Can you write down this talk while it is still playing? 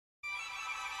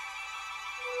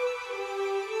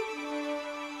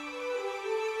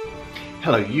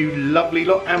Hello you lovely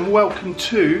lot and welcome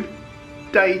to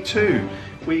day 2.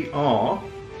 We are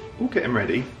all getting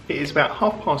ready. It is about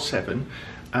 7:30.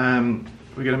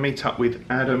 We're going to meet up with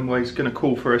Adam where he's going to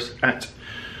call for us at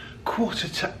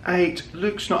 7:45.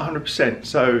 Luke's not 100%,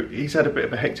 so he's had a bit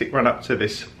of a hectic run up to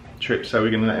this trip, so we're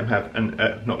going to let him have an,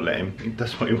 not let him, he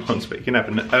does what he wants, but he can have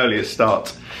an earlier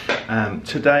start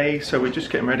today. So we're just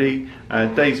getting ready.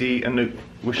 Daisy and Luke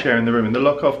were sharing the room in the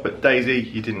lock-off, but Daisy,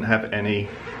 you didn't have any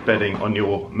bedding on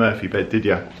your Murphy bed, did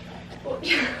you? Well,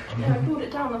 yeah, I pulled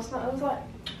it down last night. I was like,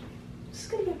 this is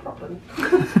going to be a problem.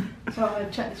 So I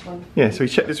checked this one. Yeah, so we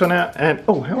checked this one out, and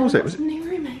oh, how was it? Was it new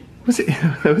roommate? Was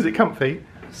it comfy? It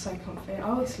was so comfy. I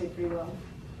always sleep really well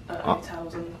at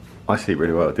hotels and. I sleep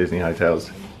really well at Disney hotels.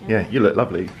 Yeah, you look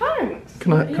lovely. Thanks.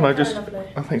 Can I just? Lovely.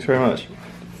 Oh, thanks very much.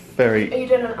 Very. Are you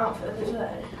doing an outfit of the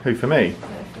day? Who, for me? No,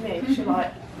 for me. Because you're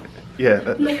like.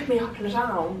 Yeah. Lift me up and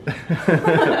down.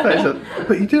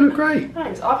 But you do look great.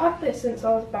 Thanks. I've had this since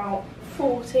I was about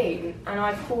 14, and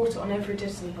I've bought it on every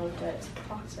Disney holiday. It's a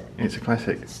classic. It's a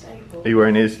classic. It's a staple. Are you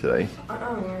wearing ears today? I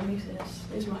am wearing ears.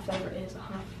 These are my favourite ears I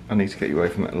have. I need to get you away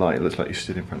from that light. It looks like you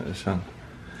stood in front of the sun.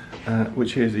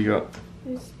 Which ears have you got?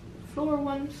 These floral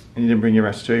ones. And you didn't bring your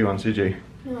Ratatouille ones, did you?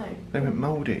 No. They went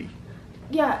mouldy.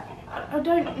 Yeah, I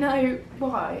don't know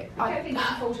why. I don't think it's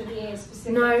fault of the ears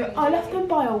specifically. No, I left them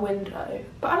by a window.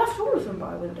 But I left all of them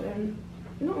by a window, and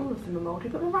not all of them are mouldy,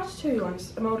 but the Ratatouille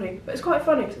ones are mouldy. But it's quite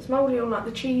funny because it's mouldy on like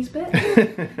the cheese bit.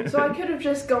 So I could have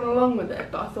just gone along with it,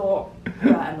 but I thought,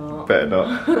 better not. Better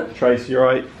not. Tracey, you're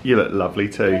right. You look lovely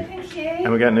too. Yeah, thank you.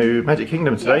 And we're going to Magic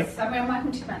Kingdom today. Yes, I'm wearing my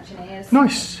Haunted Mansion ears.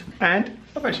 Nice. And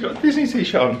I've actually got a Disney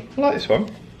t-shirt on. I like this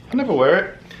one. I never wear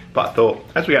it. But I thought,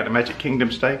 as we go to Magic Kingdom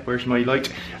today, where's my light?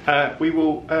 We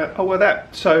will, I'll wear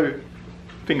that. So,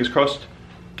 fingers crossed,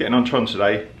 getting on Tron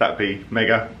today. That'd be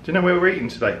mega. Do you know where we're eating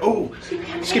today? Oh,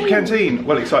 Skipper Canteen.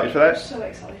 Well excited for that. So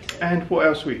excited. And what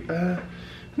else and then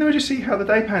we'll just see how the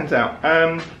day pans out.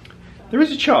 There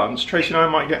is a chance Tracy and I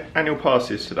might get annual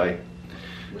passes today.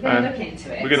 We're going to look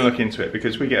into it. We're going to look into it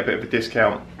because we get a bit of a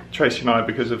discount, Tracy and I,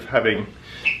 because of having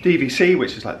DVC,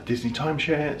 which is like the Disney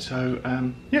timeshare. So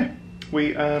yeah,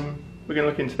 we're going to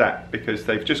look into that because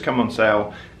they've just come on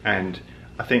sale, and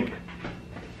I think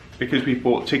because we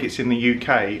bought tickets in the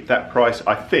UK, that price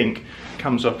I think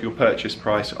comes off your purchase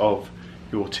price of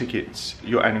your tickets,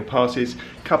 your annual passes,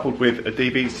 coupled with a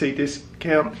DVC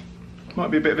discount.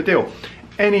 Might be a bit of a deal.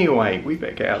 Anyway, we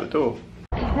better get out the door.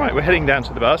 Right, we're heading down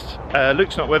to the bus.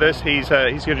 Luke's not with us, he's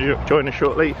going to join us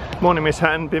shortly. Morning, Miss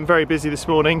Hattan. Been very busy this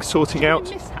morning sorting out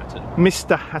Miss Hattan.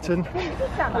 Mr. Hattan.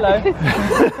 Hello.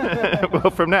 Well,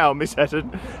 from now, Miss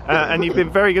Hattan. And you've been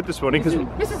very good this morning because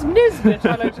Mrs. Nisbet,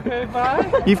 I like to go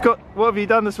by. you've got, what have you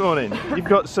done this morning? You've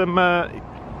got some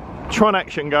Tron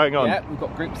action going on. Yeah, we've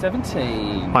got group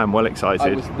 17. I'm well excited.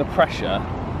 I was the pressure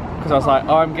because I was like,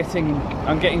 oh, I'm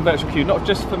getting virtual queue, not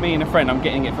just for me and a friend. I'm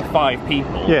getting it for 5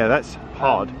 people. Yeah, that's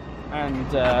hard.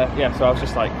 And yeah, so I was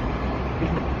just like,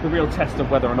 the real test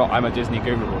of whether or not I'm a Disney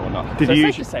guru or not. Did so you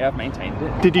safe to say I've maintained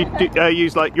it. Did you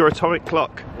use like your atomic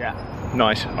clock? Yeah.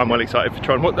 Nice. I'm well excited for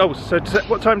Tron. What? Oh, so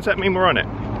what time does that mean we're on it?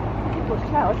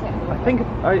 I think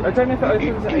I don't know if it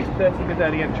opens at 8:30 with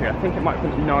early entry. I think it might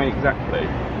open at 9 exactly.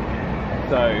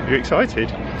 So you're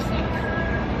excited?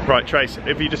 Right, Trace,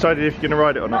 have you decided if you're going to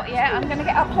ride it or not? Not yet. I'm going to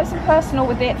get up close and personal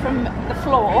with it from the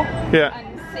floor. Yeah.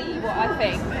 And see what I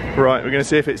think. Right, we're going to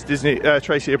see if it's Disney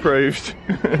Tracy approved.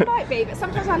 It might be, but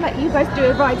sometimes I let you guys do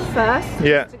a ride first.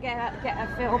 Yeah. To get a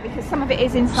feel, because some of it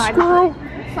is inside. Squirrel.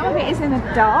 Some of it is in the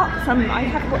dark. I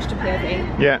have watched a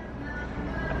POV. Yeah.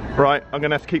 Right, I'm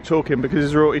going to have to keep talking because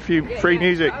there's already free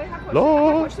music. I have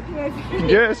watched the POV.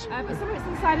 Yes. But some of it's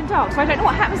inside and dark, so I don't know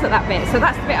what happens at that bit. So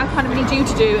that's the bit I kind of need you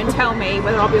to do and tell me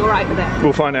whether I'll be alright with it.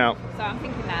 We'll find out. So I'm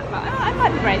thinking that, but I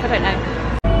might be brave, I don't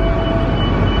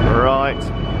know. Right.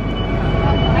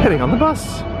 Heading on the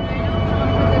bus.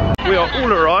 We are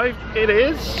all arrived. It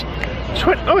is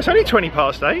it's only 20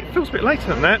 past 8. Feels a bit later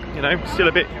than that. You know, still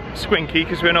a bit squinky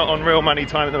because we're not on real money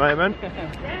time at the moment.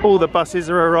 All the buses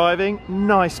are arriving.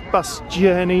 Nice bus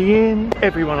journey in.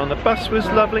 Everyone on the bus was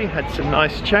lovely. Had some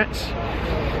nice chats.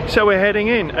 So we're heading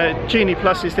in. Genie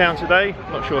Plus is down today.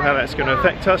 Not sure how that's going to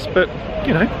affect us, but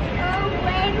you know,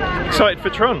 excited for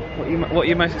Tron. What are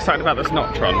you most excited about that's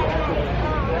not Tron?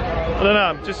 I don't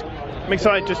know. I'm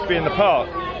excited just to be in the park.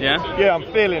 Yeah? Yeah, I'm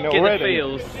feeling it already. Get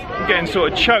the feels. I'm getting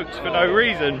sort of choked for no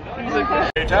reason.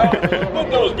 Put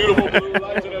those beautiful blue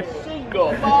lights in a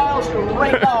single file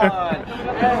straight line.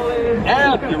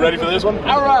 And you ready for this one?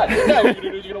 All right. Now what you're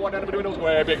gonna do is you're gonna walk down the between those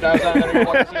square big downtown, and you're gonna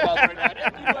walk the 6 miles straight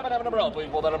down. umbrella. Please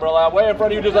pull that umbrella out way in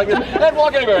front of you just like this and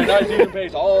walk in a very nice even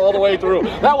pace all the way through.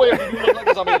 That way, if you do look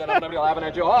like somebody, then I'm going to be laughing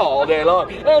at you all day long.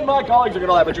 And my colleagues are going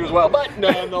to laugh at you as well. But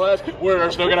nonetheless,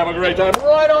 we're still going to have a great time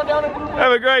right on down in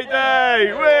Have a great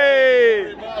day!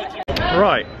 Whee!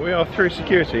 Right, we are through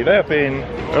security. There have been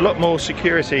a lot more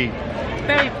security.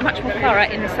 Very much more thorough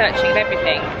in the searching of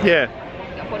everything. Yeah.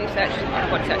 A body search, not a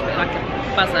body search, but like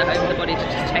a buzzer over the body to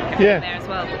just check everything there as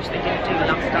well, which they didn't do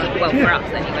last time. Well, for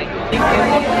us anyway.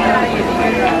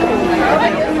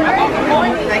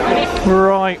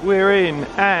 Right, we're in,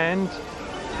 and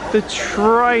the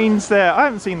train's there. I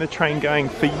haven't seen the train going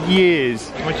for years.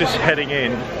 We're just heading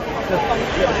in,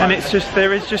 and it's just,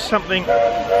 there is just something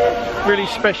really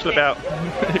special about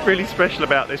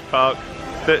this park,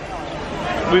 that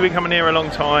we've been coming here a long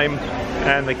time,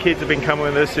 and the kids have been coming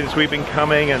with us since we've been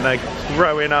coming, and they're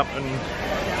growing up, and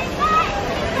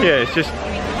yeah, it's just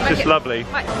lovely.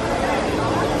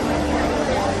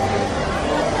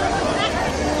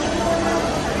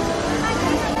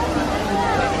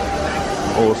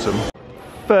 Awesome.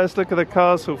 First look at the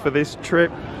castle for this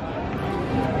trip.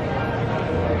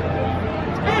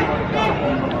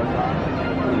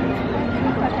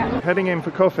 Heading in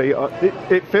for coffee.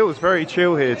 It feels very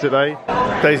chill here today.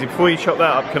 Daisy, before you chop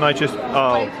that up, can I just... He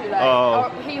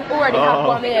already had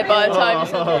one ear by the time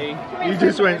you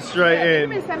just went straight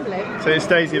in. So it's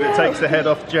Daisy that takes the head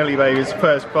off Jelly Baby's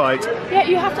first bite. Yeah,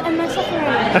 you have to end their suffering.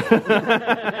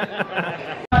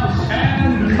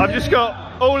 I've just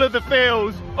got all of the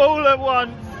feels, all at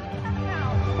once.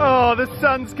 Oh, the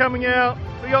sun's coming out.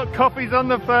 We got coffees on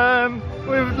the firm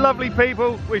with lovely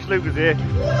people. Wish Luke was here.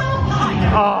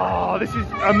 Oh, this is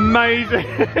amazing.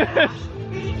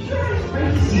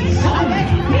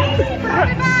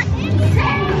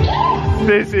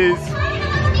 This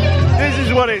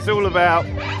is what it's all about.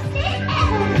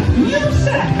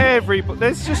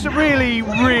 There's just a really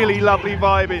lovely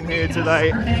vibe in here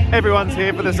today. Everyone's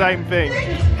here for the same thing.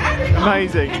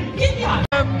 Amazing.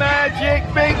 The magic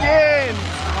begins.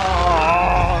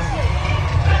 Oh.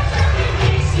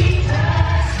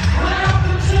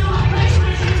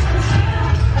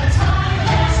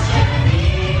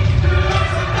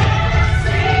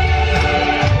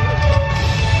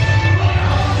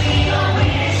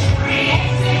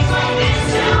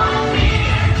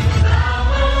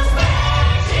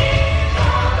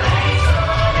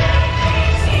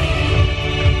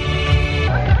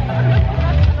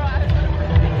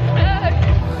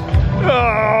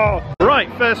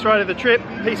 First ride of the trip,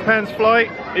 Peter Pan's flight.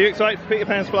 Are you excited for Peter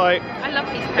Pan's flight? I love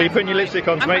Peter Pan. Are you putting your lipstick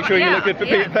on to make sure you look good for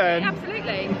Peter Pan?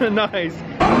 Absolutely. Nice.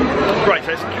 Right,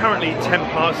 so it's currently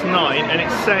 9:10, and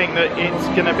it's saying that it's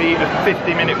going to be a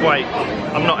 50-minute wait.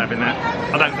 I'm not having that.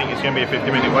 I don't think it's going to be a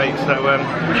 50-minute wait, so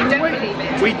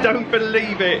we don't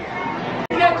believe it.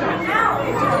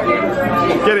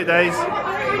 Get it, Days.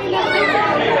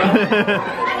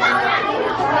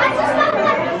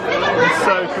 It's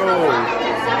so cool.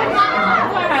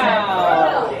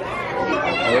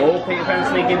 Oh, Peter Pan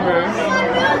sneaking through.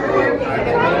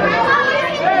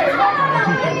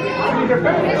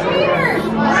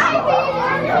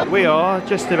 We are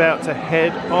just about to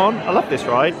head on. I love this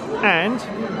ride, and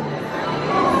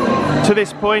to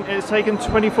this point it's taken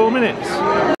 24 minutes.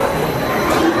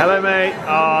 Hello, mate.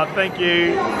 Ah, oh, thank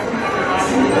you.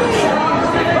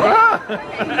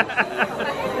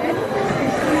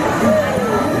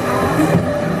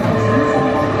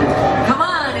 Come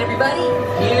on, everybody.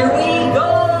 Here we go.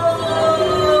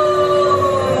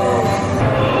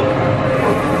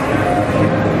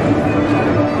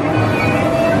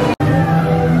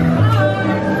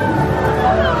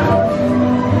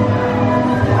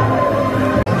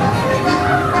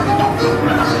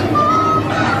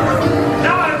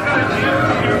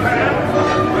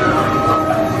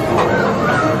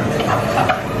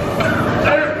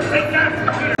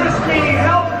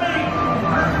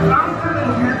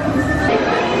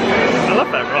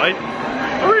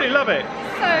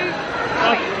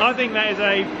 I think that is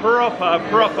a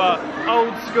proper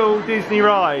old school Disney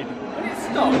ride. When it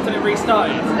stopped and it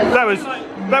restarted.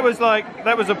 That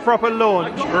was a proper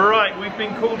launch. Right, we've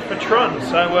been called for Tron,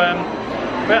 so we're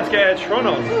about to get our Tron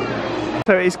on.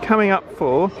 So it's coming up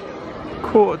for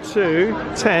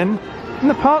 10:15, and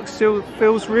the park still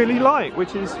feels really light,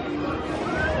 which is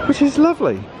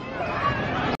lovely.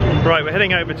 Right, we're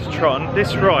heading over to Tron.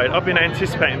 This ride, I've been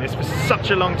anticipating this for such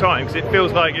a long time because it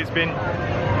feels like it's been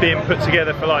being put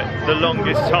together for like the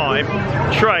longest time.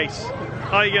 Trace,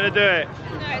 are you going to do it?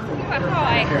 No, it's quite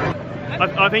high.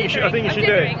 I think you should do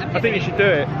it. I think you should do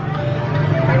it.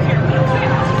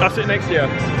 I'll sit next to you.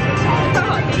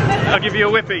 I'll give you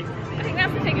a whippy. I think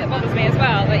that's the thing that bothers me as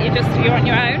well, that you're on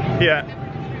your own. Yeah.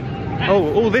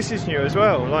 Oh, all this is new as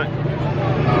well. Like,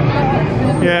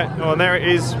 yeah. Oh, and there it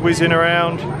is, whizzing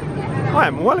around. I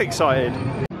am well excited.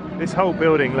 This whole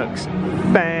building looks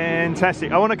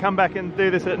fantastic. I want to come back and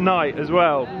do this at night as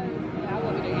well.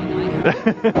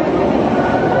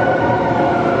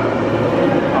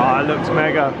 Oh, it looks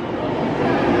mega.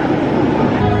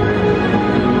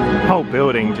 The whole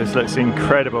building just looks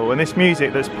incredible, and this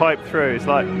music that's piped through is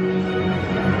like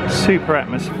super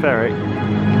atmospheric.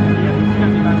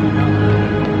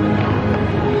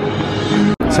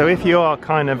 So if you are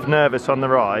kind of nervous on the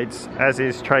rides, as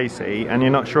is Tracey, and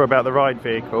you're not sure about the ride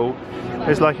vehicle,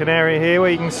 there's like an area here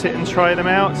where you can sit and try them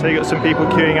out. So you've got some people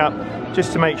queuing up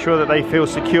just to make sure that they feel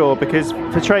secure, because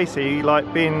for Tracey, like,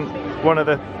 being one of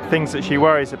the things that she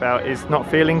worries about is not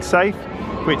feeling safe,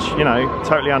 which, you know,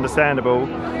 totally understandable.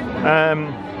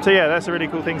 So yeah, that's a really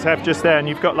cool thing to have just there, and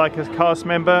you've got like a cast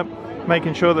member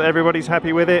making sure that everybody's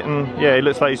happy with it, and yeah, it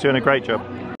looks like he's doing a great job.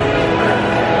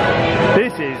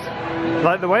 This is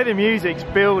like the way the music's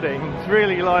building. It's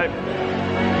really like,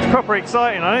 it's proper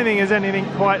exciting. I don't think there's anything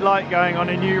quite like going on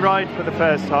a new ride for the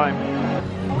first time.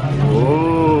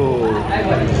 Ooh.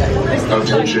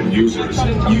 Attention users,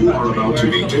 you are about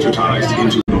to be digitized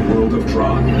into the world of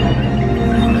TRON.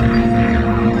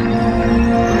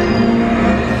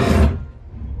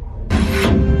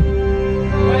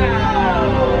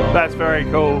 That's very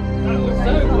cool. That was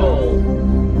so cool.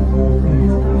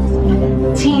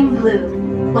 Team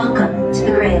Blue, welcome to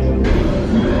the grid.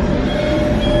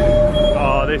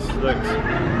 Oh, this looks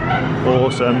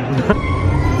awesome.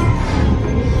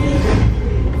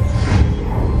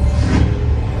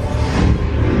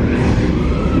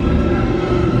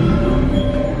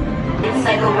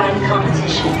 Cycle run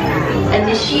competition.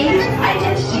 Initiate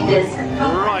identity disc.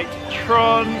 Right,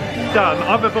 Tron done.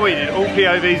 I've avoided all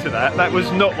POVs of that. That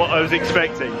was not what I was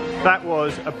expecting. That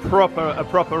was a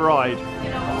proper ride.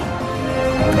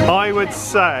 I would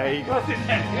say,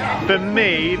 for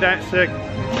me, that's a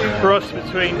cross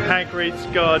between Hagrid's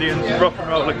Guardians Rock and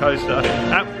Roller Coaster.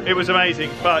 It was amazing,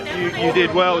 but you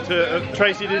did well to.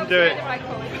 Tracey didn't do it,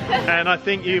 and I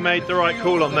think you made the right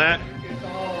call on that,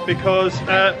 because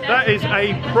that is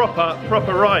a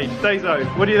proper ride. Dezo,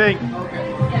 what do you think?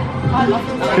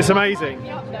 It's amazing.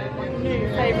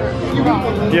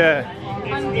 Yeah.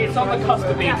 It's on the cusp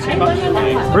of being too much for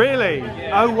me. Really?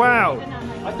 Yeah. Oh wow.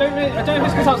 I don't know if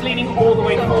it's because I was leaning all the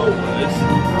way forwards.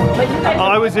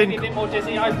 I was in. A bit more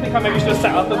dizzy. I think I maybe should have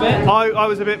sat up a bit. I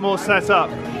was a bit more set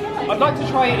up. I'd like to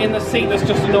try it in the seat that's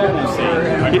just a normal seat.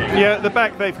 Yeah, at the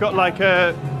back they've got like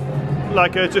a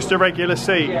just a regular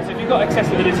seat. Yeah, so if you've got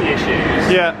accessibility issues,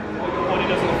 yeah, your body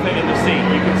doesn't fit in the seat,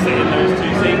 you can sit in those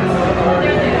two seats.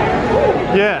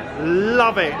 Yeah,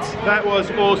 love it. That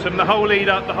was awesome. The whole lead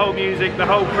up, the whole music, the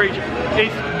whole creature.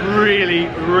 It's really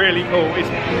cool. It's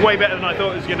way better than I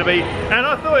thought it was going to be, and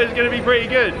I thought it was going to be pretty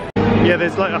good. Yeah,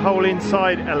 there's like a whole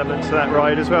inside element to that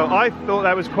ride as well. I thought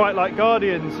that was quite like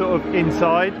Guardians, sort of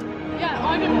inside. Yeah,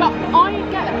 I get a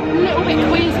little bit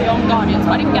queasy on Guardians,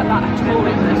 but I didn't get that at all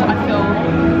in this. I feel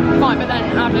fine, but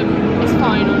then Adam is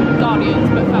fine on Guardians,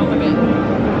 but felt a bit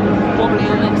wobbly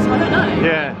on this, I don't know.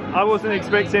 Yeah, I wasn't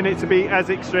expecting it to be as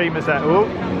extreme as that. Oh.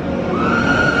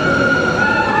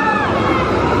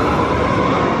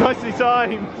 Nicely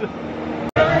timed.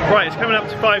 Right, it's coming up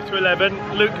to 5 to 11.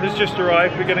 Luke has just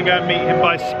arrived. We're going to go and meet him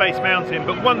by Space Mountain.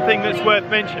 But one thing that's worth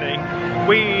mentioning,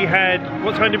 we had,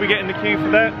 what time did we get in the queue for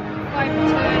that? 5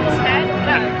 to 10?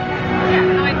 No.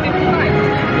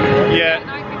 9:55. Yeah.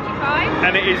 9:55.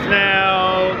 And it is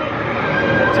now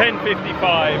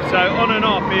 10:55. So on and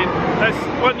off.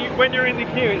 When you're in the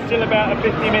queue, it's still about a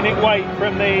 50-minute wait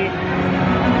from the.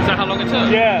 Is that how long it took?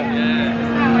 Yeah.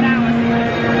 An hour.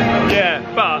 Yeah,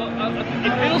 but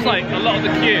it feels like a lot of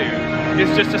the queue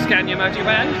is just to scan your magic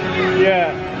band.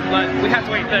 Yeah. Like we had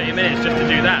to wait 30 minutes just to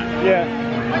do that. Yeah.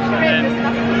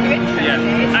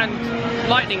 And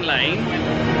Lightning Lane,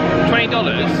 $20.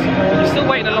 You're still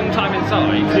waiting a long time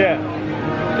inside. Yeah.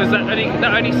 Because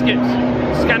that only skips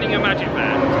scanning your magic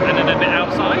band and then a bit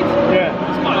outside. Yeah.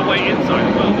 It's quite a wait inside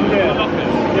as well. Yeah. The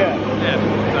lockers. Yeah. Yeah.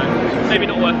 So maybe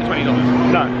not worth the $20.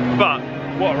 No. But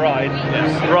what a ride.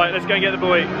 Yes. Right, let's go and get the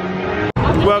boy.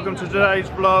 Welcome to today's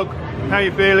vlog. How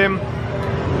you feeling?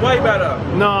 Way better.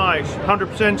 Nice.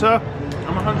 100%er?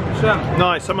 I'm 100%.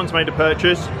 Nice. Someone's made a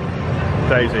purchase.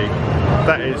 Daisy.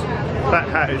 That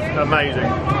hat is amazing.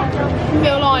 I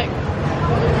feel like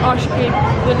I should be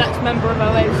the next member of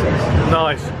Oasis.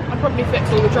 Nice. I'd probably fix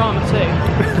all the drama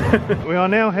too. We are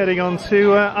now heading on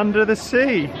to Under the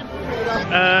Sea.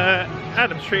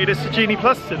 Adam's treated us to Genie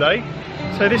Plus today.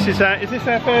 So this is this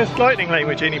our first Lightning Lane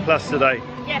with Genie Plus today?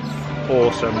 Yes.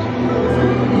 Awesome.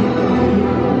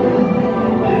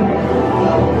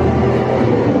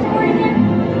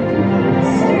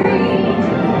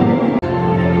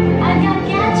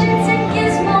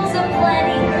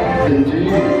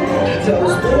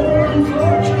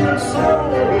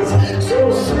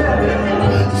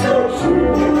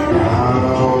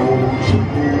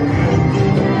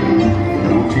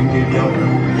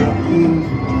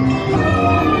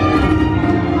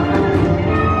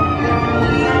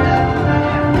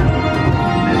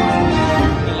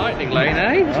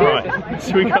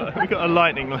 So we got a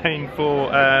lightning lane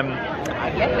for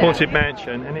Haunted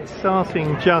Mansion, and it's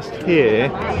starting just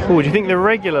here. Oh, do you think the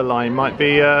regular line might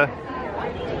be?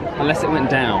 Unless it went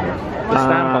down. The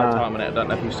standby time on it, I don't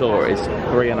know if you saw it, is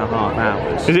 3.5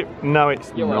 hours. Is it? No,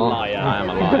 it's You're not. a liar. I am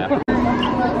a liar.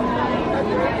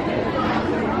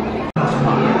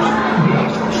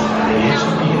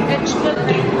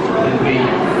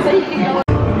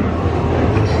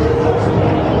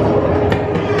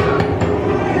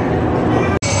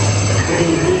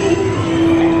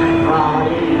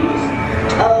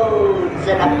 Toads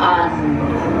in a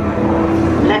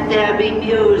pond. Let there be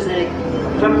music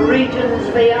from regions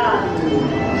beyond.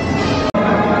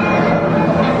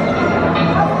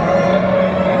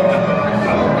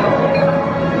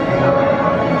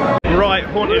 Right,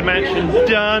 Haunted Mansion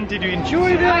done. Did you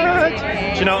enjoy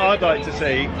that? Do you know what I'd like to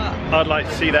see? I'd like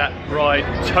to see that ride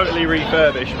totally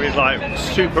refurbished with like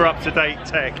super up-to-date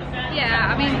tech.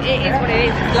 Yeah, I mean, it is what it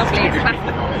is. It's lovely, it's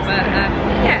classical, but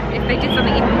yeah, if they did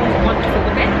something even more wonderful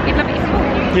with it, you'd love it even more.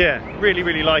 Yeah, really,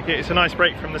 really like it. It's a nice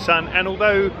break from the sun, and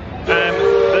although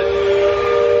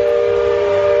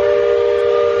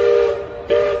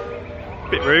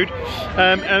bit rude,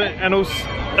 and also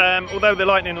although the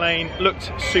lightning lane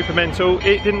looked super mental,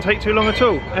 it didn't take too long at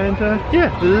all, and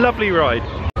yeah, lovely ride.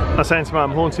 I was saying to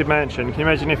Mum, Haunted Mansion, can you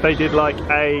imagine if they did like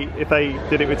if they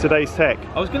did it with today's tech?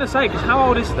 I was going to say, because how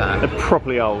old is that? They're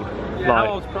properly old. How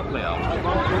old's properly old?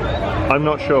 I'm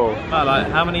not sure. Oh, like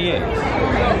how many years?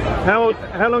 How old do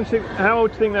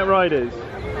you think that ride is?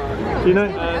 Do you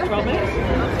know? 12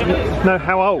 minutes? No,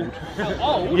 how old? How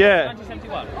old? Yeah.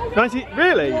 1971.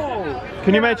 Really? Whoa.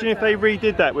 Can you imagine if they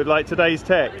redid that with like today's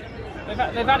tech? They've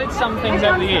added some things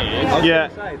over the years. Yeah.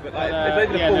 Say, but like, if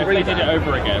they did it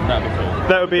over again, that'd be cool.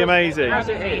 That would be amazing. How's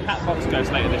it the Hatbox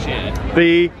Ghost later this year?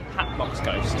 The Hatbox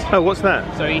Ghost. Oh, what's that?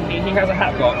 So he has a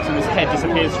hat box, and his head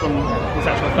disappears from his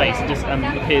actual face and just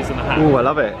appears in the hat. Oh, I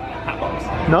love it. Hatbox.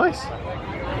 Nice.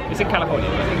 It's in California,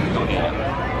 but it's not here.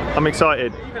 I'm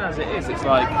excited. Even as it is, it's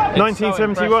like it's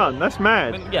 1971. So that's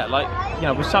mad. I mean, yeah, like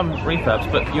with some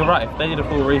refurbs, but you're right. If they did a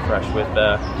full refresh with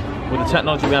the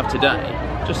technology we have today,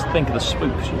 just think of the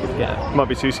spooks you could get. Might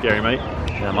be too scary, mate.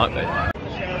 Yeah, it might be.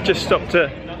 Just stopped to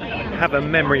have a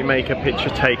memory maker picture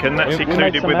taken. That's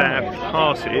included with our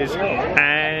passes,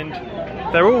 and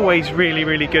they're always really,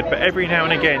 really good. But every now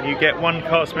and again, you get one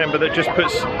cast member that just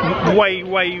puts way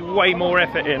more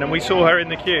effort in, and we saw her in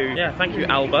the queue. Yeah, thank you,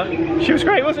 Alba. She was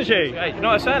great, wasn't she? Hey, you know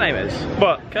what her surname is?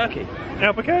 What? Kirky.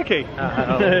 Albuquerque.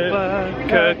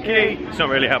 Albuquerque. It's not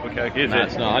really Albuquerque, is it? No,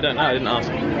 it's not. I don't know. I didn't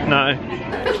ask. No.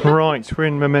 Right, we're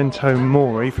in Memento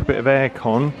Mori for a bit of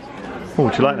aircon. Oh,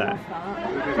 do you like that?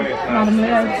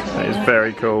 That is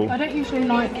very cool. I don't usually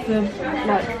like the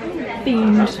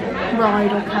themed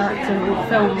ride or character or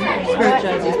film spirit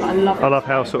jerseys, but I love it. I love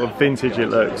how sort of vintage it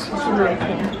looks. It's really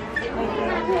cool.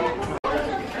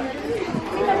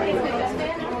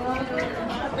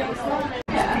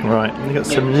 Right, we've got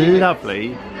some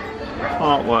lovely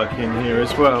artwork in here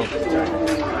as well.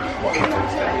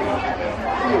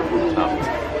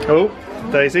 Oh,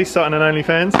 Daisy starting an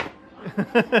OnlyFans.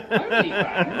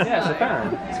 Yeah, it's a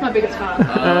fan. It's my biggest fan.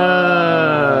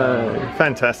 Oh,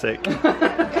 fantastic.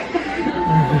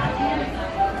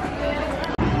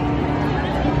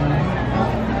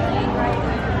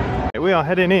 We are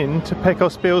heading in to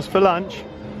Pecos Bills for lunch.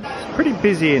 It's pretty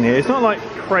busy in here. It's not like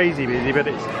crazy busy, but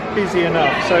it's busy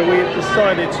enough. So we've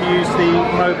decided to use the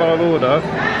mobile order.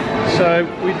 So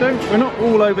we're not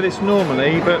all over this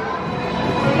normally, but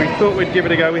we thought we'd give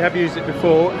it a go. We have used it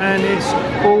before, and it's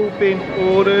all been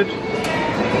ordered.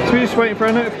 So we're just waiting for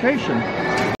our notification.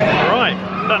 Right,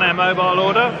 done our mobile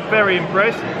order. Very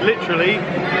impressed. Literally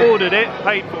ordered it,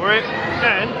 paid for it,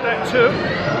 and that took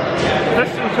less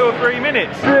than 2 or 3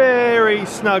 minutes. Very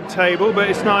snug table, but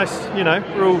it's nice, you know,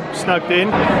 we're all snugged in.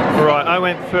 Right, I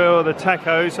went for the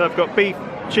tacos. So I've got beef,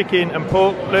 chicken and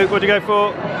pork. Luke, what do you go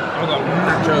for? I've got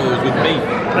nachos with beef.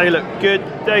 They look good.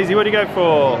 Daisy, what do you go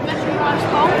for?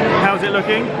 How's it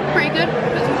looking? Pretty good.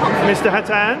 Mr.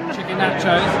 Hattan? Chicken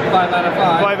nachos, 5 out of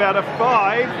 5. 5 out of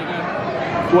 5?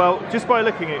 Well, just by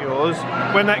looking at yours,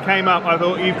 when that came up, I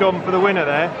thought you've gone for the winner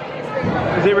there.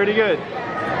 Is it really good?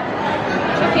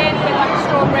 Chicken with like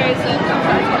strawberries and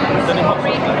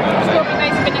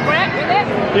strawberry-based vinaigrette with it.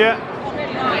 Yeah.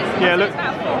 Really nice.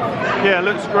 Yeah,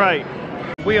 looks great.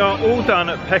 We are all done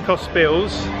at Pecos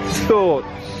Bills. Thoughts?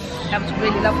 That was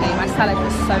really lovely. My salad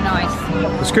was so nice.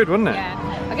 It was good, wasn't it?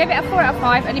 Yeah. I gave it a 4 out of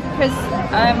 5 only because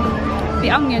the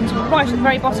onions were right at the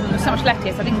very bottom. There was so much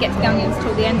lettuce. I didn't get to the onions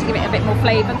till the end to give it a bit more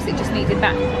flavour because it just needed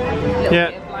that little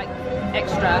bit of like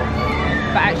extra.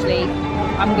 But actually,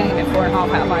 I'm going to give it 4.5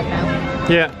 out of 5 now.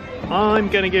 Yeah. I'm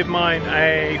going to give mine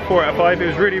a 4 out of 5. It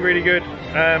was really, really good.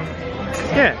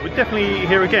 Yeah, we're definitely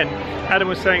here again. Adam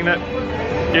was saying that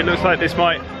it looks like this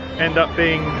might end up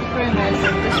being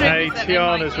a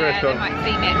Tiana's restaurant. They might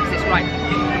theme it because it's right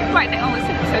there. Oh, it's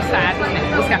so sad, isn't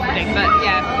it, the scaffolding, but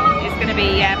yeah, it's going to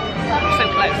be so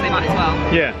close, they might as well.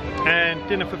 Yeah, and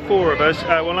dinner for 4 of us,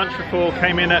 well, lunch for 4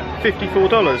 came in at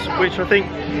 $54, which I think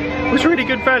was really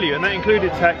good value, and that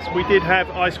included tax. We did have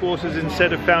ice waters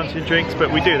instead of fountain drinks,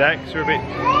 but we do that because we're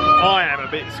I am a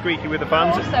bit squeaky with the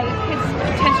funds. Also, the kids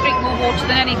tend to drink more water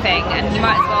than anything, and you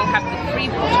might as well have the free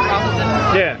water rather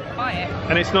than buy it.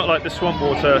 And it's not like the swamp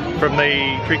water from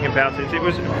the drinking fountains. It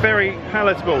was very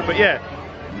palatable, but yeah,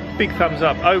 big thumbs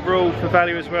up. Overall, for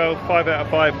value as well, 5 out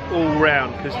of 5 all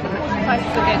round. Because the prices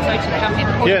were good, sorry to come in.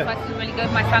 The portion prices were really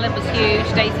good. My salad was huge.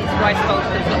 Daisy's rice bowls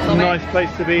with lots of it. Nice place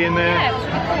to be in there. Yeah, it was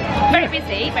really cool. Very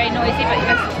busy, very noisy, but the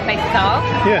best places are.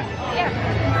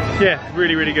 Yeah,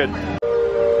 really, really good.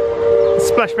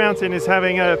 Splash Mountain is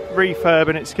having a refurb,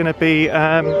 and it's going to be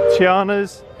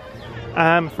Tiana's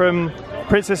from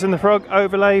Princess and the Frog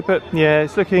overlay, but yeah,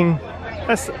 it's looking,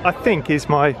 that's I think is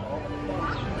my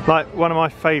one of my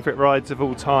favourite rides of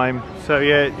all time. So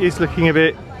yeah, it is looking a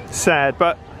bit sad,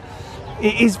 but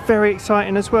it is very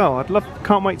exciting as well.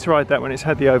 Can't wait to ride that when it's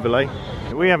had the overlay.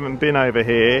 We haven't been over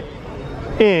here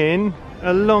in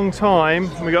a long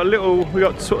time. We got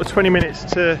sort of 20 minutes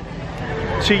to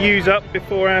use up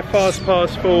before our fast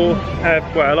pass for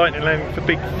well, Lightning Lane for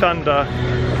Big Thunder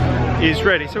is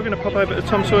ready. So we're going to pop over to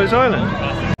Tom Sawyer's Island.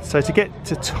 So to get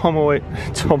to Tom Sawyer's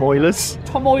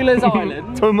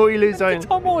Island. Tom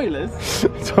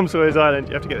Sawyer's Island,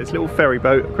 you have to get this little ferry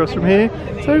boat across from here.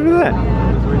 It's over there.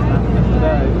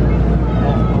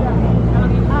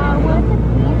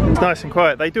 It's nice and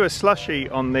quiet. They do a slushie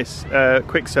on this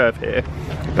quick serve here,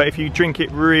 but if you drink it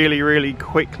really, really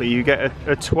quickly, you get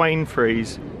a Twain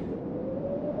freeze.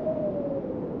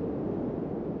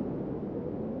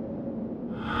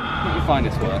 Find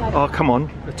this work. Oh, come on,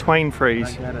 a Twain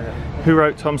freeze. Who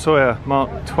wrote Tom Sawyer?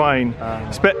 Mark Twain.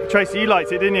 Tracey, you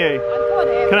liked it, didn't you?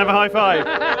 Can I have a high five?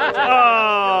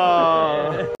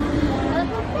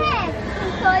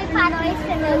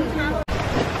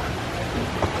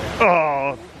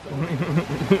 Oh!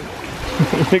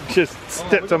 Nick just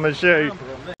stepped on my shoe.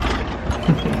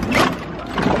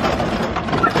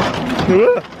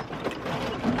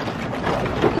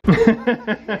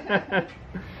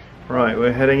 Right,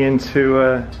 we're heading into,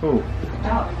 oh,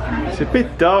 it's a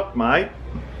bit dark, mate.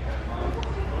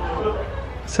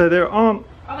 So there aren't...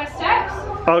 Are there steps?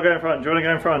 I'll go in front. Do you want to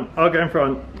go in front? I'll go in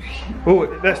front. Oh,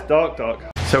 that's dark.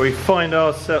 So we find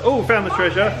ourselves... Oh, found the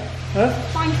treasure. Huh?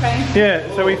 Fine train. Yeah,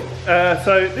 so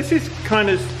so this is kind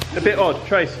of a bit odd.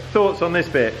 Trace, thoughts on this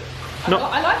bit?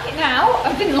 I like it now.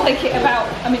 I didn't like it about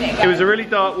a minute ago. It was a really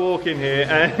dark walk in here,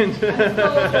 and...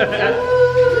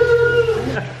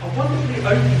 A wonderfully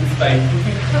open space with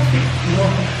fantastic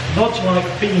lodge-like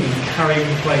beams carrying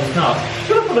the place up. You've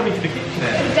got to follow me to the kitchen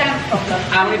there. It's a damp problem.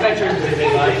 How many bedrooms is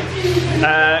it like?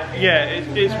 Yeah,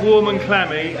 it's warm and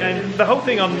clammy, and the whole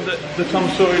thing on the Tom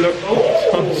Sawyer,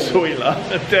 Tom Sawyer,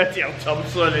 dirty old Tom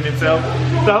Sawyer himself.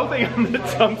 The whole thing on the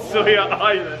Tom Sawyer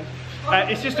Island,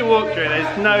 it's just a walk through.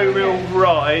 There's no real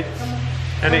rides,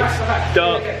 and it's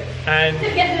dark, and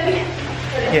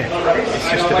yeah, it's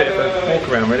just a bit of a walk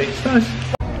around really. It's nice.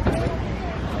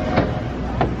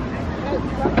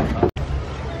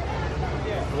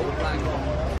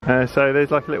 So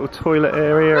there's like a little toilet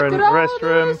area and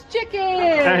restroom.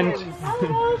 And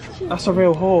that's a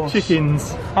real horse.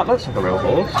 Chickens. That looks like a real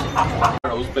horse.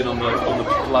 Daryl's been on the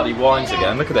bloody wines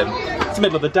again. Look at him. It's the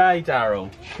middle of the day, Daryl.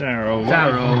 Daryl.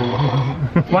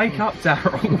 Wake up,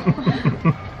 Daryl.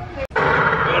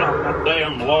 Get off that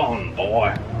damn lawn,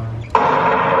 boy.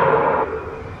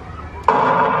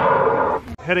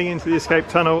 Heading into the escape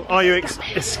tunnel. Are you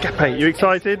escape? You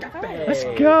excited? Let's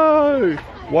go.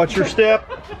 Watch your step.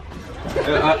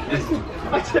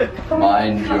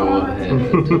 Mind your head.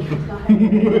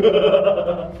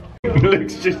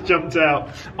 Luke's just jumped out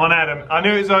on Adam. I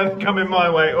knew it was either coming my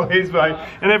way or his way,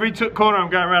 and every corner I'm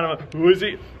going around, I'm like, who is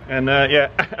it? And yeah,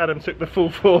 Adam took the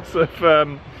full force of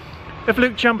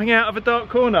Luke jumping out of a dark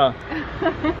corner.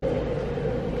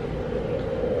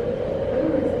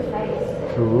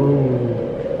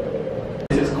 Ooh.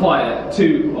 It's quiet,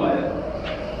 too quiet.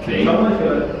 Clean.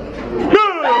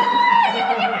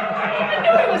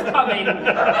 I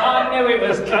knew it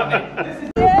was coming.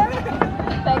 Yeah.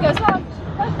 There goes one.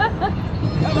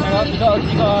 You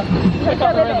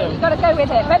gotta go with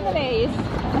it. Bend the knees.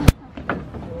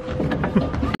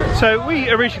 So we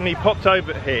originally popped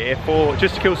over here for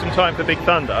just to kill some time for Big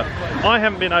Thunder. I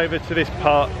haven't been over to this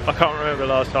part, I can't remember the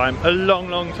last time, a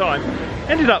long time.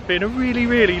 Ended up being a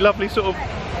really lovely sort of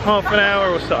half an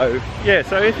hour or so. Yeah,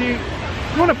 so if you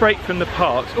want a break from the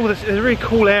parks, oh, there's a really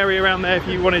cool area around there if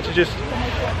you wanted to just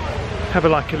have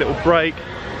like a little break,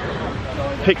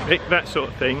 picnic, that sort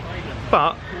of thing.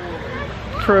 But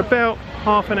for about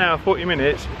half an hour, 40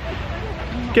 minutes,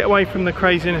 get away from the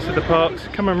craziness of the parks,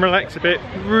 come and relax a bit,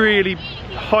 really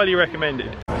highly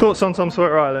recommended. Thoughts on Tom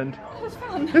Sawyer Island? It was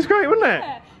fun. It's great, wasn't it?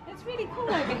 Yeah, it's really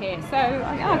cool over here, so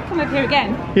I'll come over here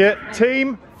again. Yeah,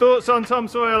 team, thoughts on Tom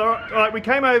Sawyer? Like, we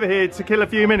came over here to kill a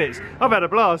few minutes. I've had a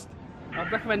blast.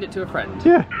 I'd recommend it to a friend.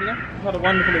 Yeah. You know, we've had a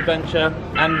wonderful adventure,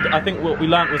 and I think what we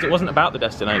learnt was it wasn't about the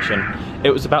destination,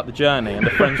 it was about the journey and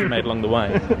the friends we made along the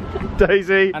way.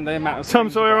 Daisy, and the amount of Tom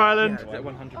Sawyer Island. Yeah,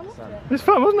 100%. It was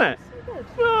fun, wasn't it?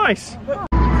 Nice.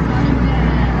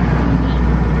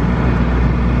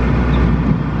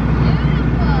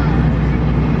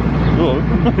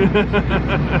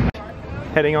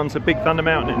 Heading on to Big Thunder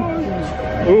Mountain.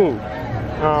 Ooh.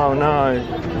 Oh no.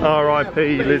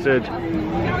 R.I.P. lizard. No.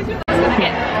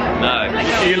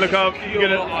 You're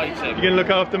gonna look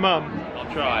after Mum.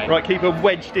 I'll try. Right, keep her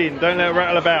wedged in. Don't let her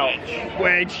rattle about.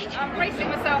 Wedged. I'm bracing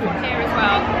myself on here as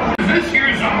well. This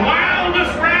here's the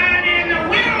wildest ride in the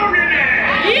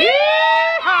wilderness! Yeah!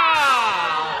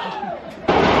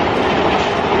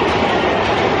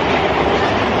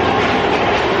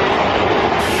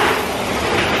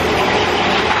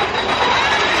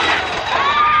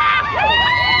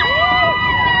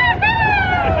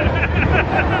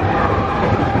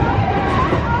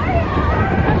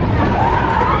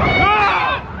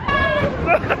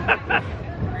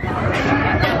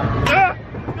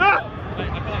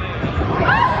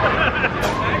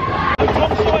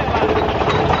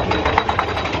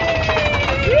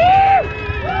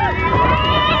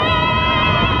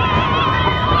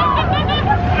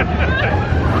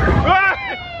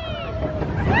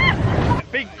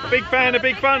 Big fan of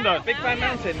Big Thunder. Big Fan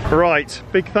Mountain. Right,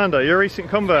 Big Thunder, you're a recent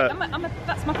convert.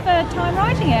 That's my third time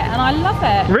riding it, and I love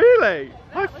it. Really?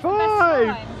 High five!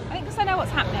 I think because I know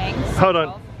what's happening. Hold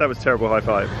on, that was terrible high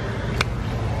five.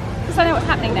 Because I know what's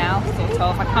happening now, sort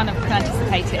of. I kind of can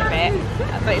anticipate it a bit,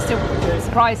 but it still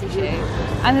surprises you.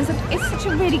 And it's such a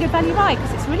really good value ride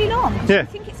because it's really long. Yeah. You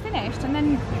think it's finished, and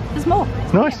then there's more.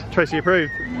 Nice, Tracey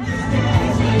approved.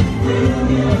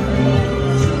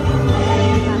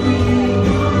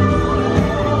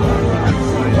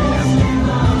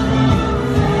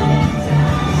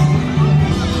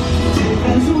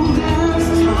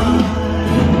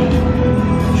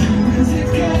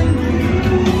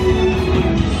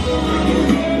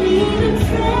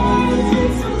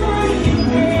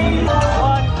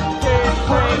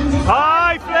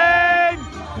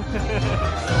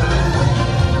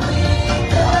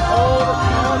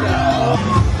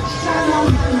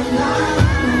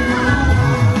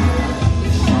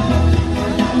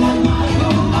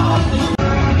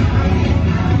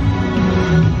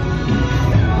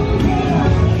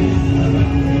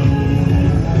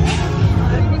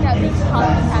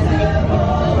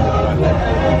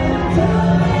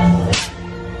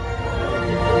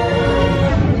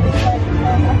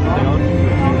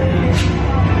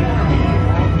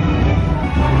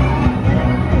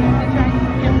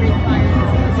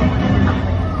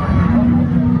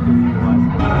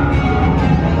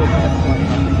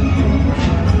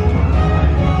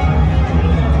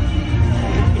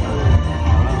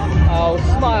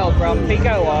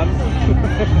 Go on.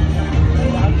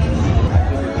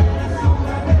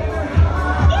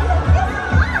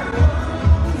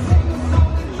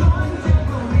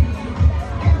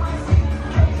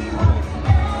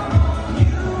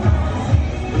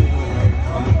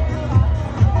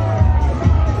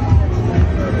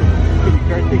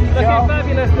 Looking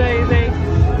fabulous, Daisy.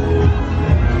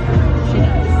 She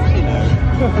knows.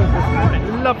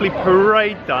 Lovely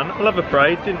parade done. I love a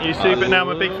parade, didn't you, Sue? But now I'm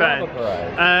a big fan.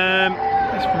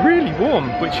 It's really warm,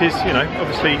 which is, you know,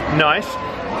 obviously nice.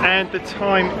 And the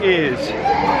time is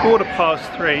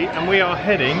 3:15, and we are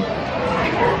heading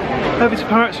over to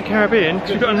Pirates of the Caribbean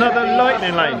because we've got another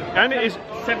lightning lane, and it is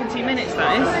 70 minutes.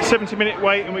 That is 70-minute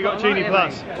wait, and we got Genie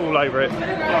Plus all over it.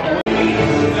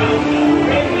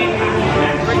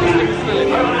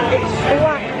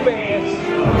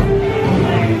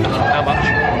 How much?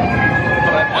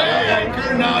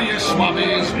 Anchor now, you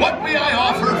swabbies. What may I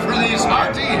offer for these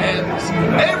hearty hens?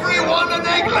 Everyone an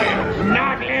egg layer.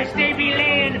 Not lest they be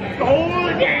laying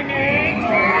golden eggs.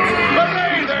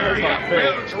 Hooray there, you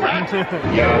bilge rat. Yo,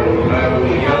 yo,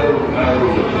 yo,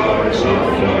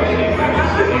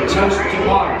 toast to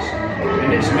Paris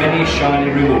and its many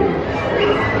shiny rewards.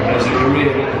 As a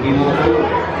career that we walk forward,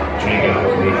 drink up,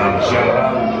 we have a show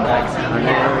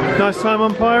home. Nice time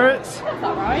on Pirates? That's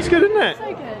alright. It's good, isn't it? So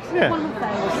good. Yeah. One of my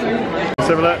favourites. Let's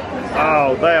have a look.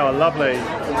 Oh, they are lovely.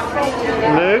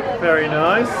 Luke, very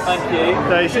nice. Thank you.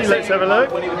 Daisy, let's have a look.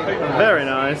 Very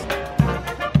nice.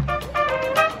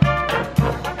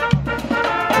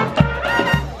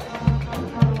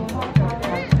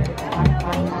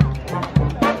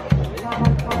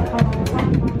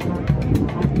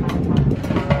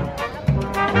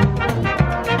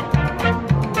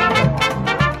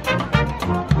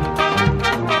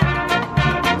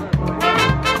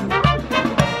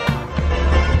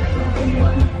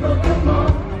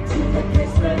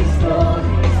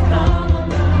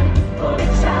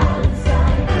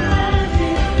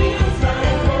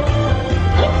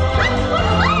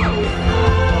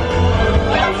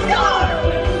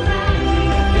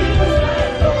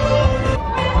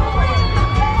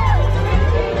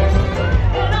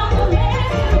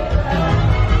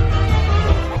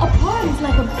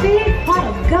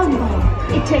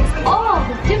 It takes all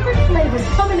the different flavors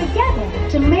coming together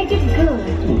to make it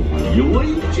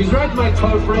good. She's right, my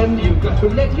tall friend. You've got to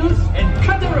let loose and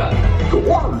cut her up.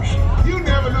 Gosh, you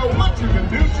never know what you can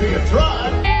do till you try.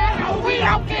 And we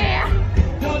don't care.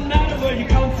 Don't matter where you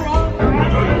come from.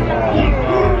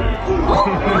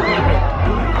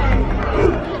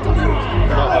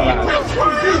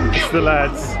 It's the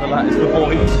lads. The lads, the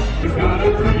boys.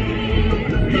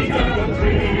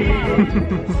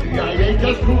 I ain't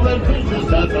just cool and pieces,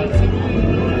 that's a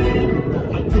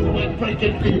I'm cool and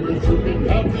breaking fevers, you can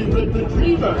help me with the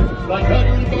dreamer, like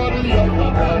everybody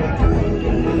else.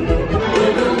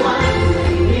 We're the one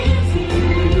who lives in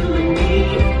you and me.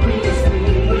 We just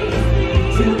need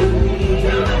to believe.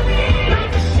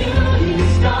 Like a shooting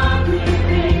star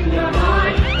within your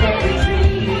heart, every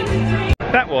dream.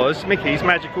 That was Mickey's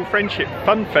Magical Friendship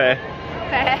Fun Fair.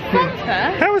 Fun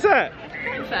fair? How was that?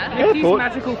 Mickey's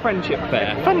Magical Friendship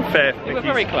Fair. Fun fair. You were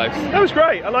very close. That was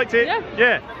great. I liked it. Yeah.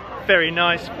 Yeah. Very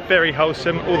nice, very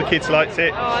wholesome. All the kids liked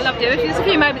it. Oh, I loved it. There's a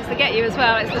few moments to get you as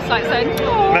well. It's just like so.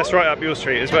 Oh. That's right up your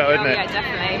street as well, isn't it? Yeah,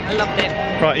 definitely. I loved it.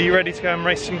 Right, are you ready to go and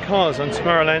race some cars on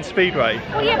Tomorrowland Speedway?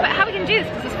 Well, yeah, but how are we going to do this?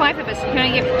 Because there's 5 of us. You can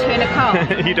only give 2 in a car.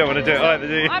 You don't want to do it either,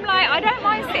 do you? I'm like, I don't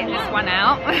mind sitting this one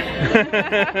out.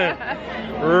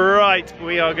 Right,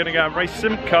 we are going to go and race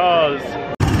some cars.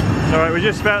 Alright, we're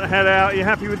just about to head out. Are you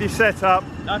happy with your setup?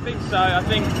 I think so. I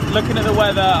think looking at the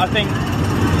weather, I think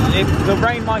if the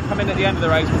rain might come in at the end of the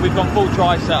race, but we've gone full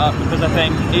dry setup because I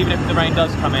think even if the rain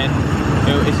does come in,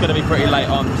 it's going to be pretty late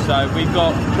on. So we've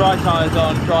got dry tyres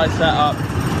on, dry setup.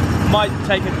 Might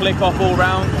take a click off all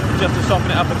round just to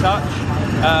soften it up a touch.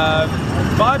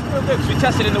 But I feel good because we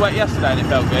tested in the wet yesterday and it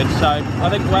felt good. So I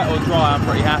think wet or dry, I'm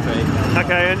pretty happy.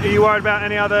 Okay, and are you worried about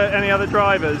any other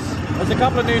drivers? There's a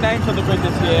couple of new names on the grid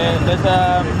this year. There's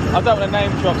I don't want to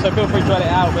name drop, so feel free to edit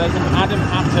it out. But there's an Adam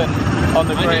Hattan on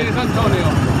the grid. My name is Antonio.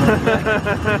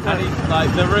 And he's like,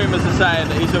 the rumours are saying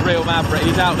that he's a real maverick.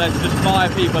 He's out there to just fire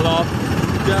people off.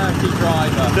 Dirty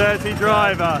driver. Dirty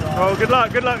driver. Well, good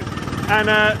luck. Good luck. And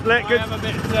I am a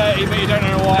bit dirty, but you don't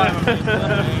know why I'm a bit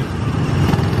dirty.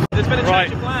 There's been a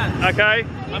change of plans. Okay.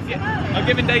 I'm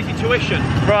giving Daisy tuition.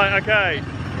 Right. Okay.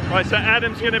 Right. So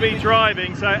Adam's going to be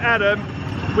driving. So Adam,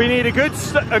 we need a good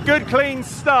clean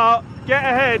start. Get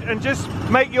ahead and just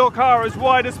make your car as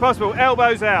wide as possible.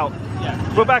 Elbows out. Yeah.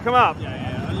 We'll back them up. Yeah.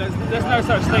 There's no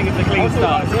such thing as a clean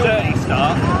start. It's a dirty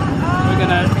start. We're going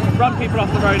to run people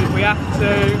off the road if we have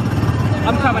to.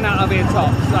 I'm coming out of being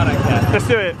top, so I don't care. Let's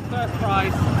do it. First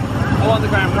prize. I want the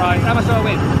grand prize. How much do I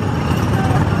win?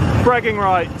 Bragging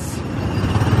rights.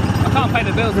 I can't pay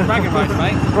the bills with bragging rights,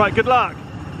 mate. Right, good luck.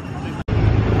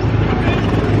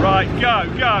 Right, go,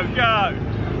 go, go.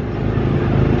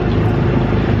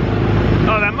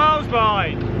 Oh, they're miles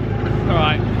behind.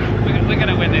 Alright, we're going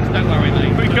to win this, don't worry,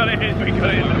 mate. We got it in the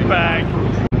bag.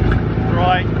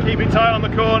 Right, keep it tight on the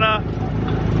corner.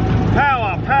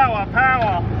 Power, power,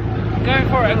 power. Going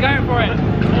for it, I'm going for it.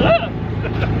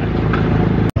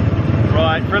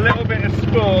 Right, for a little bit of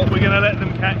sport, we're going to let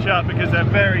them catch up because they're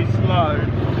very slow.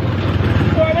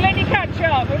 Alright, we'll let you catch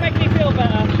up, we'll make you feel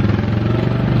better.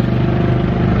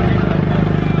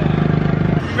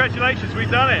 Congratulations, we've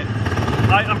done it.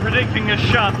 I'm predicting a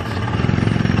shunt.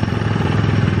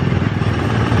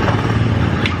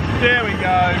 There we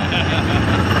go.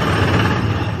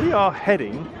 We are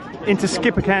heading into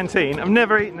Skipper Canteen. I've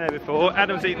never eaten there before.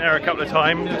 Adam's eaten there a couple of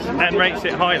times and rates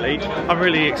it highly. I'm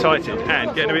really excited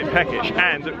and getting a bit peckish,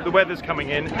 and the weather's coming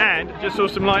in, and just saw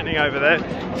some lightning over there,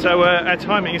 so our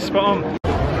timing is spot on.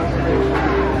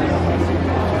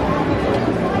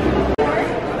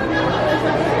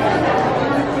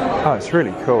 It's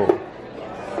really cool.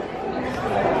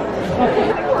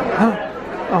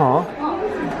 Oh,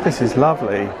 this is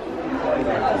lovely.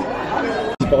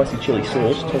 Spicy chili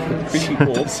sauce, topped with crispy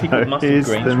pork, pickled mustard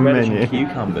greens, radish and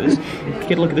cucumbers.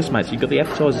 Get a look at this, mate. So you've got the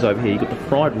appetizers over here. You've got the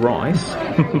fried rice.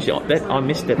 Which I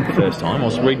missed that the first time. I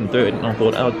was reading through it and I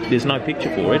thought, oh, there's no picture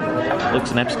for it. It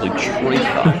looks an absolute treat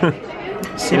though.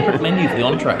 Separate menu for the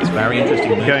entrees. Very interesting.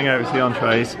 Going over to the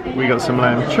entrees, we got some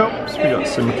lamb chops, we got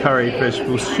some curried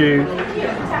vegetable stew,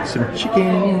 some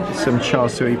chicken, some char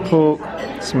siu pork,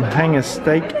 some hanger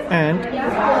steak, and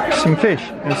some fish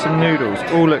and some noodles.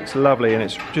 All looks lovely, and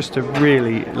it's just a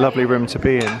really lovely room to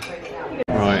be in.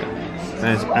 Right,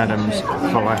 there's Adam's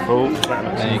falafel.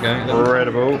 There you go.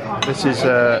 Incredible. This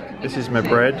is my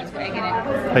bread.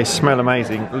 They smell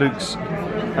amazing. Luke's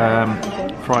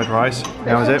fried rice.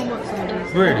 How is it?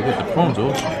 Really good. The prawns are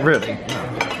awesome. Really?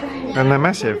 And they're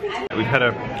massive. We've had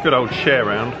a good old share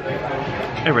round.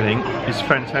 Everything is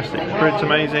fantastic. The bread's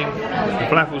amazing, the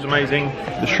falafel's amazing,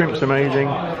 the shrimp's amazing.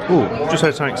 Ooh, just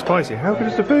had something spicy. How good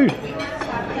is the food?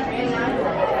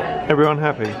 Everyone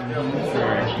happy?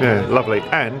 Yeah, lovely.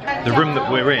 And the room that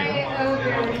we're in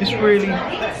is really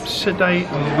sedate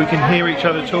and we can hear each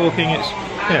other talking. It's,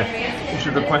 yeah, we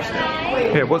should request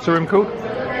it. Yeah, what's the room called?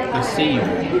 The sea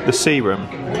room. The sea room,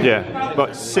 yeah,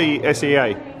 like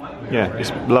C-S-E-A. Yeah,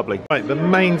 it's lovely. Right, the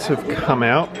mains have come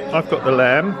out. I've got the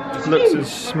lamb. Looks and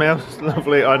smells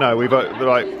lovely. I know, we've got,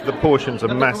 like, the portions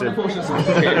are massive. We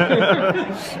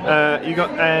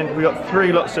got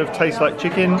 3 lots of taste like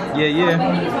chicken.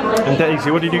 Yeah. And Daisy,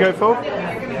 what did you go for? Like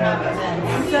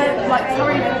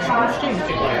 3 vegetable stew.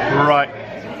 Right,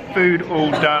 food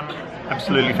all done.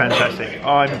 Absolutely fantastic.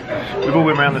 We've all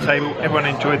been around the table. Everyone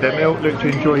enjoyed their meal. Luke, to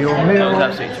enjoy your meal. That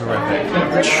was absolutely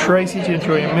terrific. Tracy, to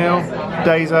enjoy your meal.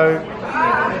 Daiso,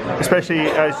 especially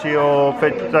as you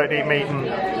don't eat meat and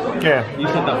yeah. You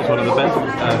said that was one of the best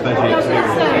veggie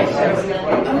experiences.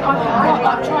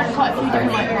 I've tried quite a few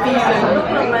different like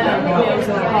vegan meals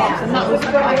in the past, and that was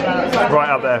right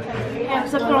up there. Yeah,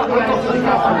 because I feel like I got a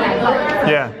lot of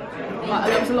it. Yeah. Like,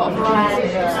 there was a lot of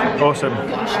variety. Awesome.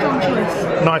 Strong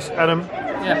choice. Nice, Adam.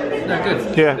 Yeah, no,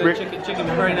 good. Yeah, the chicken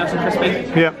was very nice and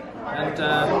crispy. Yeah. And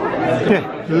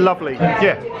yeah, lovely.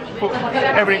 Yeah,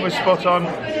 everything was spot on.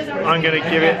 I'm going to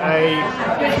give it a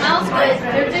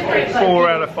 4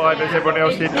 out of 5 as everyone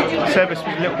else did. Service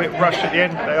was a little bit rushed at the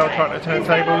end. They are trying to turn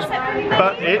tables,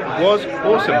 but it was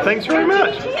awesome. Thanks very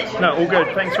much. No, all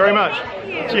good. Thanks very much.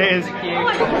 Cheers.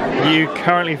 You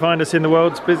currently find us in the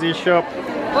world's busiest shop.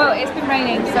 Well, it's been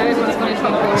raining, so everyone's gone into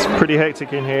it. It's pretty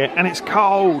hectic in here, and it's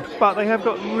cold, but they have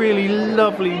got really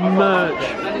lovely merch,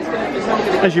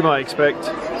 as you might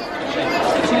expect.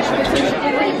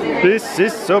 This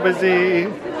is so busy.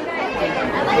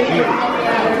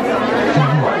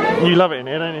 You love it in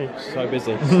here, don't you? So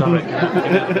busy.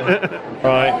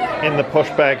 Right, in the posh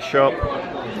bag shop.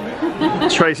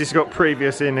 Tracy's got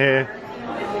previous in here.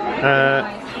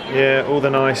 Yeah, all the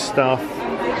nice stuff.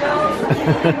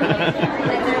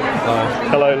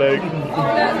 Hello, Luke.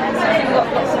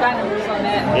 Lots of animals on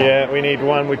it. Yeah, we need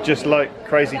one with just like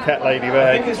crazy cat lady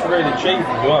bag. I think it's really cheap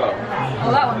as well.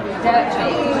 Oh, that one was dirt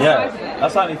cheap. Yeah,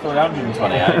 that's only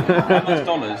 $328. How much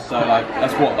dollars? So like,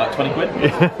 that's what, like 20 quid?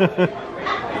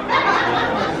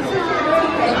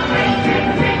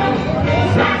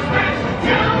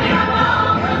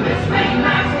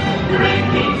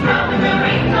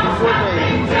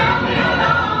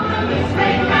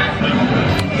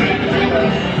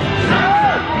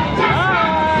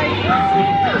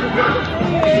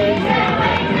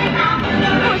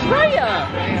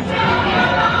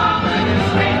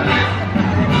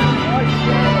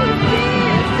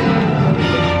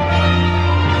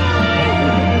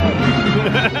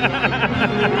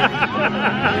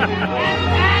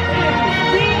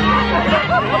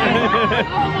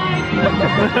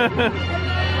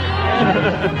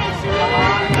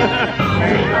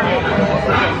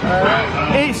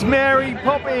 It's Mary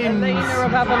Poppins! Elena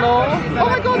of Avalon. Oh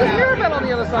my god, there's Mirabelle on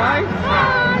the other side!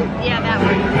 Hi! Yeah, that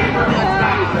one.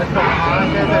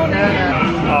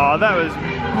 Oh, that was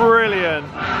brilliant!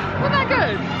 Wasn't that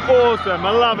good? Awesome,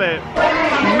 I love it!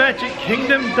 Magic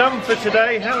Kingdom done for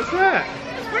today, how's that?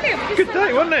 Brilliant. Good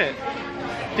day, wasn't it?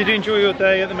 Did you enjoy your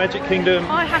day at the Magic Kingdom?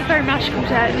 I had a very magical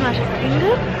day at the Magic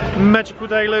Kingdom. Magical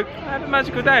day, Luke? I had a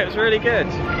magical day, it was really good.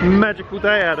 Magical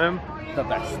day, Adam. The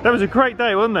best. That was a great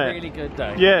day, wasn't it? Really good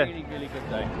day. Yeah. Really, really good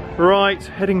day. Right,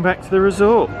 heading back to the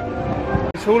resort.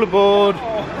 It's all aboard.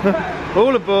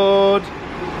 All aboard.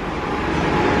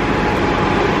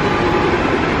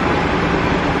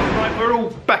 Right, we're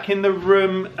all back in the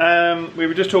room. We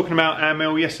were just talking about our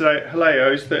meal yesterday at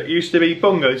Haleo's that used to be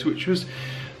bongos, which was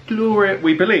Gloria,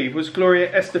 we believe, was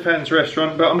Gloria Estefan's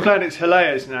restaurant, but I'm glad it's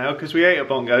Hilaya's now because we ate at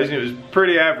Bongo's and it was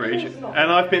pretty average. And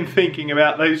I've been thinking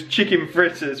about those chicken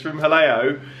fritters from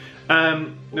Hilao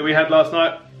that we had last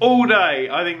night all day.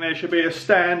 I think there should be a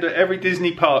stand at every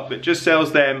Disney park that just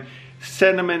sells them.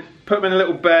 Send them in, put them in a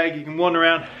little bag, you can wander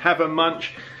around, have a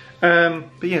munch. But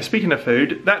yeah, speaking of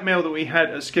food, that meal that we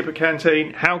had at Skipper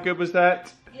Canteen, how good was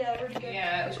that? Yeah, really good.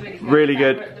 Yeah, it was really good. Really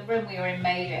good. The room we were in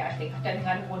made it, I think. I don't think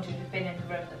I'd have wanted to have been in the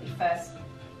room that we first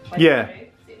went yeah. through,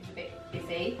 because it was a bit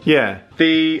busy. Yeah.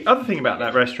 The other thing about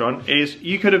that restaurant is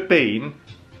you could have been,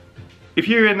 if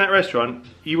you were in that restaurant,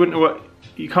 you wouldn't know what,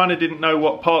 you kind of didn't know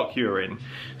what park you were in.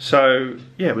 So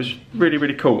yeah, it was really,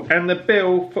 really cool. And the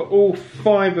bill for all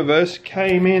 5 of us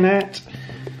came in at,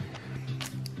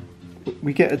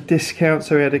 we get a discount,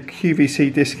 so we had a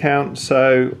QVC discount,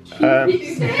 so a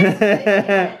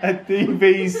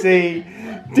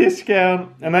DVC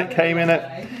discount, and that came in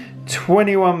at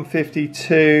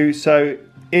 $21.52. So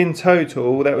in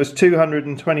total, that was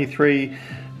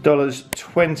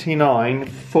 $223.29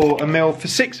 for a meal for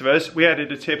 6 of us. We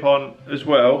added a tip on as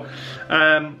well,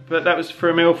 but that was for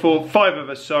a meal for 5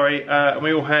 of us, sorry, and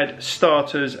we all had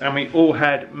starters and we all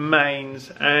had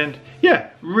mains, and yeah,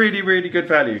 really, really good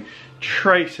value.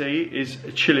 Tracey is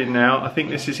chilling now. I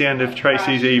think this is the end of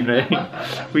Tracey's evening.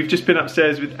 We've just been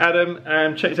upstairs with Adam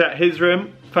and checked out his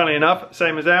room, funnily enough,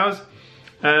 same as ours.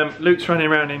 Luke's running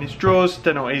around in his drawers,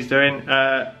 don't know what he's doing,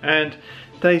 and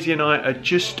Daisy and I are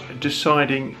just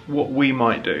deciding what we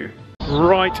might do.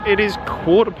 Right, it is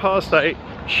 8:15.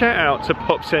 Shout out to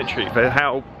Pop Century for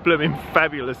how blooming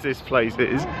fabulous this place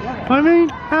is. I mean,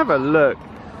 have a look.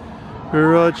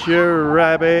 Roger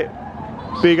Rabbit.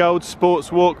 Big old sports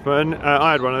Walkman.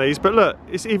 I had one of these, but look,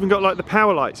 it's even got like the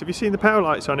power lights. Have you seen the power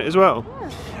lights on it as well?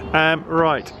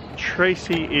 Right,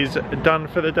 Tracey is done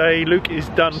for the day. Luke is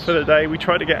done for the day. We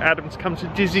tried to get Adam to come to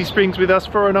Disney Springs with us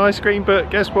for an ice cream, but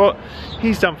guess what?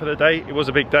 He's done for the day. It was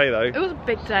a big day though. It was a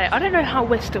big day. I don't know how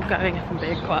we're still going, if I'm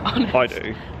being quite honest. I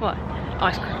do. What?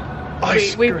 Ice cream.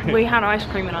 Ice cream. We had ice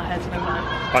cream in our heads, remember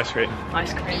that? Ice cream.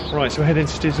 Ice cream. Right, so we're heading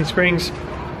to Disney Springs.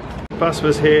 Bus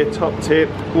was here, top tip,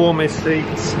 warmest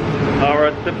seats are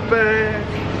at the back.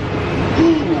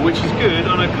 Ooh, which is good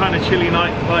on a kind of chilly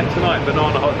night like tonight, but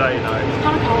not on a hot day, no. It's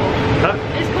kind of cold. Huh?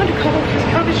 It's kind of cold. It's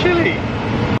kind of chilly.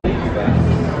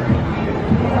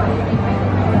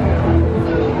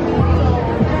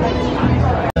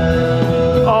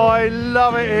 Oh, I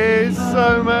love it here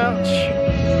so much.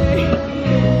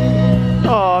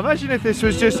 Oh, imagine if this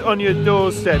was just on your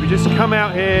doorstep. You just come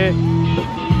out here,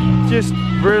 just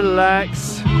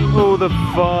relax, all the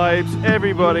vibes,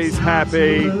 everybody's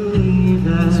happy.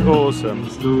 It's awesome.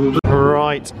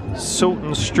 Right, Salt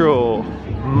and Straw,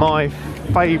 my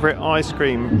favourite ice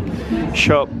cream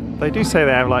shop. They do say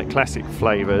they have like classic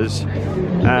flavours,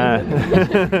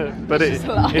 but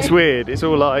it's weird. It's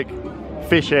all like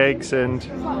fish eggs and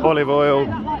olive oil.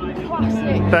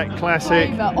 That classic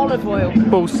olive oil,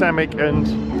 balsamic and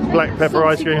black pepper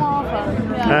ice cream.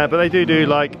 But they do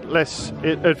like less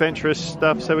adventurous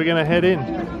stuff, so we're going to head in.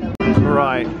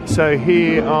 Right, so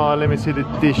here are limited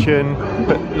edition,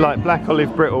 but like black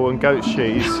olive brittle and goat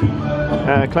cheese.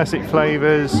 Classic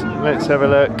flavours. Let's have a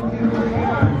look.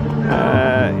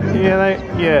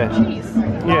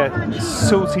 Yeah,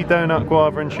 salty donut,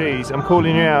 guava and cheese. I'm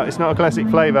calling you out, it's not a classic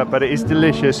flavour, but it is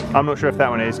delicious. I'm not sure if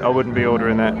that one is, I wouldn't be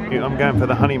ordering that. I'm going for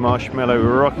the honey marshmallow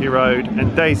Rocky Road,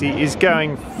 and Daisy is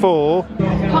going for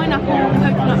pineapple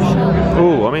coconut shell.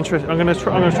 Oh, I'm interested. I'm gonna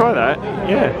try that.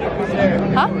 Yeah.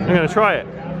 Huh? I'm gonna try it.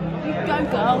 You go,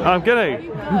 girl. I'm gonna.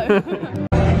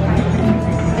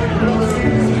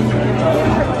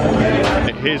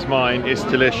 Here's mine, it's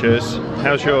delicious.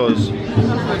 How's yours?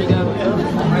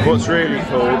 What's really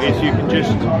cool is you can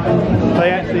just, they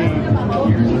actually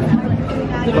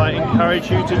like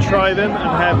encourage you to try them and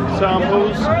have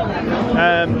samples,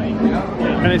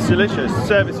 and it's delicious. The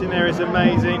service in there is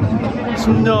amazing. It's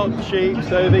not cheap,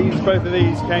 so both of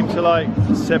these came to like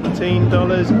 $17,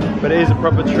 but it is a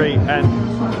proper treat and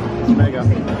it's mega.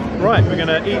 Right, we're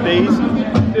gonna eat these,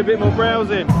 do a bit more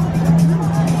browsing.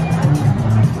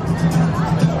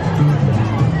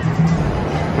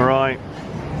 Right,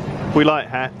 we like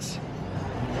hats.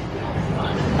 I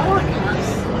like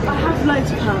hats. I have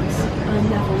loads of hats and I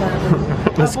never wear them. I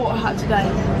bought a hat today.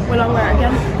 Will I wear it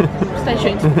again? Stay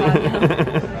tuned for that.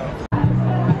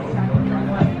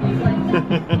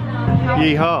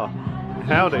 Yeehaw.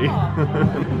 Howdy.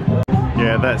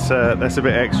 Yeah, that's a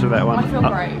bit extra, that one. I feel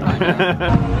great.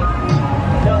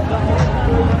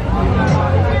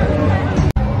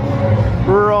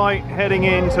 Right, heading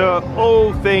into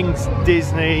all things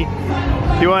Disney.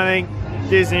 Do you want anything?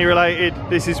 Disney related,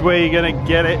 this is where you're gonna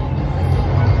get it.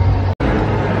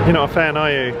 You're not a fan, are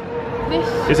you?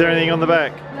 Is there anything on the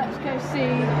back? Let's go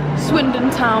see Swindon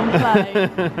Town play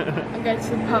and go to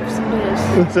some pubs and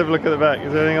beers. Let's have a look at the back.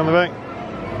 Is there anything on the back?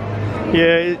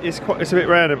 Yeah, it's a bit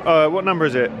random. What number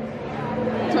is it?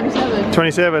 27.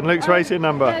 27, Luke's racing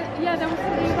number. Yeah, there was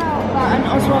something about that and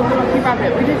Oswald the Lucky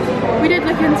Rabbit. We did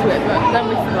look into it, but then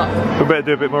we forgot. We better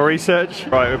do a bit more research.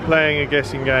 Right, we're playing a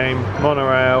guessing game,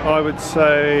 monorail. I would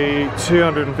say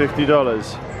 $250.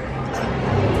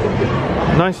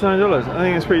 $99, I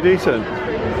think it's pretty decent.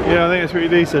 Yeah, I think it's pretty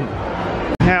decent.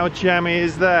 How jammy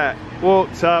is that?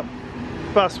 Walked up,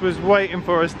 bus was waiting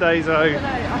for us, Daiso. I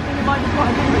think it might be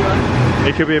quite a busy one.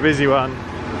 It could be a busy one.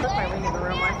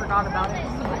 I forgot about it.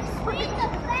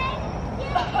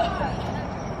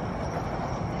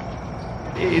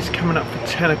 It is coming up for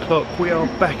 10 o'clock. We are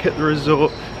back at the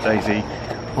resort. Daisy,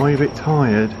 are you a bit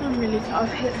tired? I'm really tired.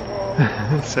 I've hit the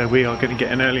wall. So we are going to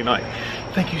get an early night.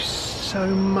 Thank you so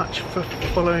much for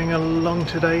following along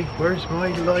today. Where's my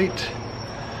light?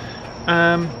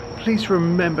 Please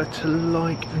remember to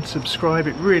like and subscribe.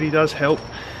 It really does help.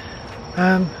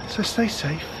 So stay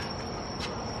safe.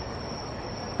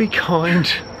 Be kind.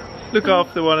 Look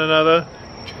after one another.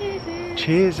 Cheers.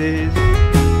 Cheers.